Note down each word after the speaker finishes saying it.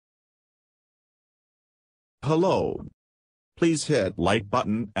Hello. Please hit like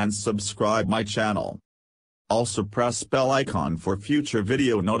button and subscribe my channel. Also press bell icon for future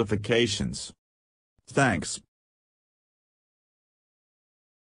video notifications. Thanks.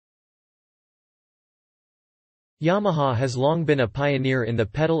 Yamaha has long been a pioneer in the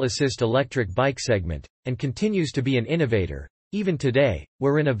pedal assist electric bike segment, and continues to be an innovator, even today,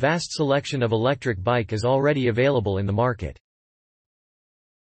 wherein a vast selection of electric bike is already available in the market.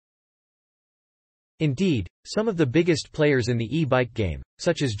 Indeed, some of the biggest players in the e-bike game,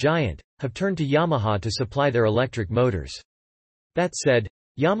 such as Giant, have turned to Yamaha to supply their electric motors. That said,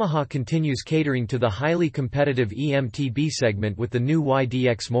 Yamaha continues catering to the highly competitive eMTB segment with the new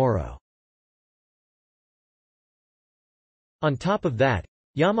YDX-Moro. On top of that,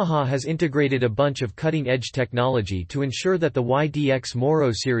 Yamaha has integrated a bunch of cutting-edge technology to ensure that the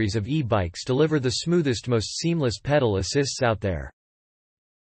YDX-Moro series of e-bikes deliver the smoothest, most seamless pedal assists out there.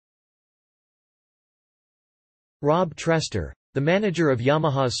 Rob Trester, the manager of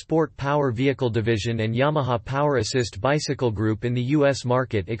Yamaha's Sport Power Vehicle Division and Yamaha Power Assist Bicycle Group in the U.S.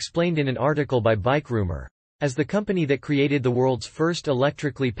 market, explained in an article by Bike Rumor, as the company that created the world's first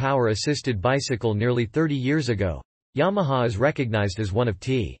electrically power-assisted bicycle nearly 30 years ago, Yamaha is recognized as one of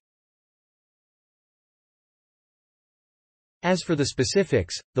T. As for the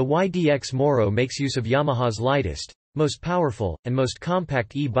specifics, the YDX-Moro makes use of Yamaha's lightest, most powerful, and most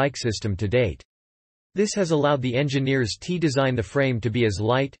compact e-bike system to date. This has allowed the engineers to design the frame to be as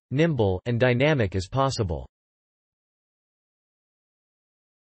light, nimble, and dynamic as possible.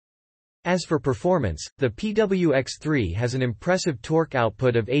 As for performance, the PWX3 has an impressive torque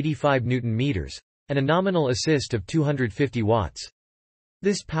output of 85 Nm, and a nominal assist of 250 watts.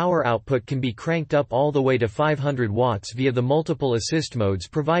 This power output can be cranked up all the way to 500 watts via the multiple assist modes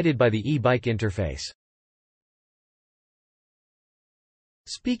provided by the e-bike interface.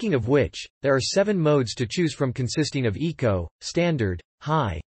 Speaking of which, there are 7 modes to choose from, consisting of Eco, Standard,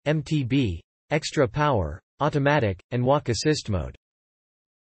 High, MTB, Extra Power, Automatic, and Walk Assist mode.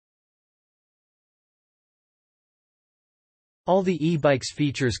 All the e-bike's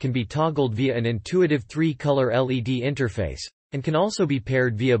features can be toggled via an intuitive 3-color LED interface, and can also be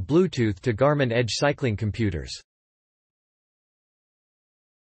paired via Bluetooth to Garmin Edge cycling computers.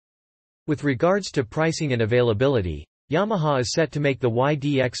 With regards to pricing and availability, Yamaha is set to make the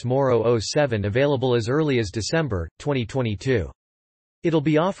YDX-Moro 07 available as early as December 2022. It'll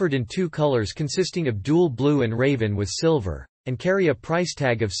be offered in 2 colors consisting of dual blue and raven with silver, and carry a price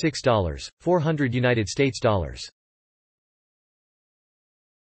tag of $6,400 US.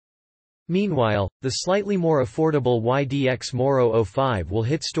 Meanwhile, the slightly more affordable YDX-Moro 05 will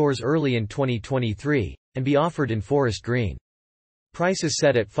hit stores early in 2023, and be offered in forest green. Price is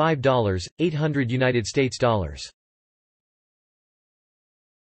set at $5,800 US.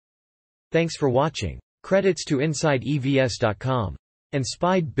 Thanks for watching. Credits to InsideEVs.com and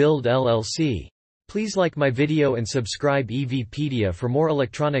Spide Build LLC. Please like my video and subscribe EVPedia for more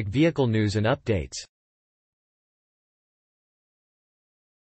electronic vehicle news and updates.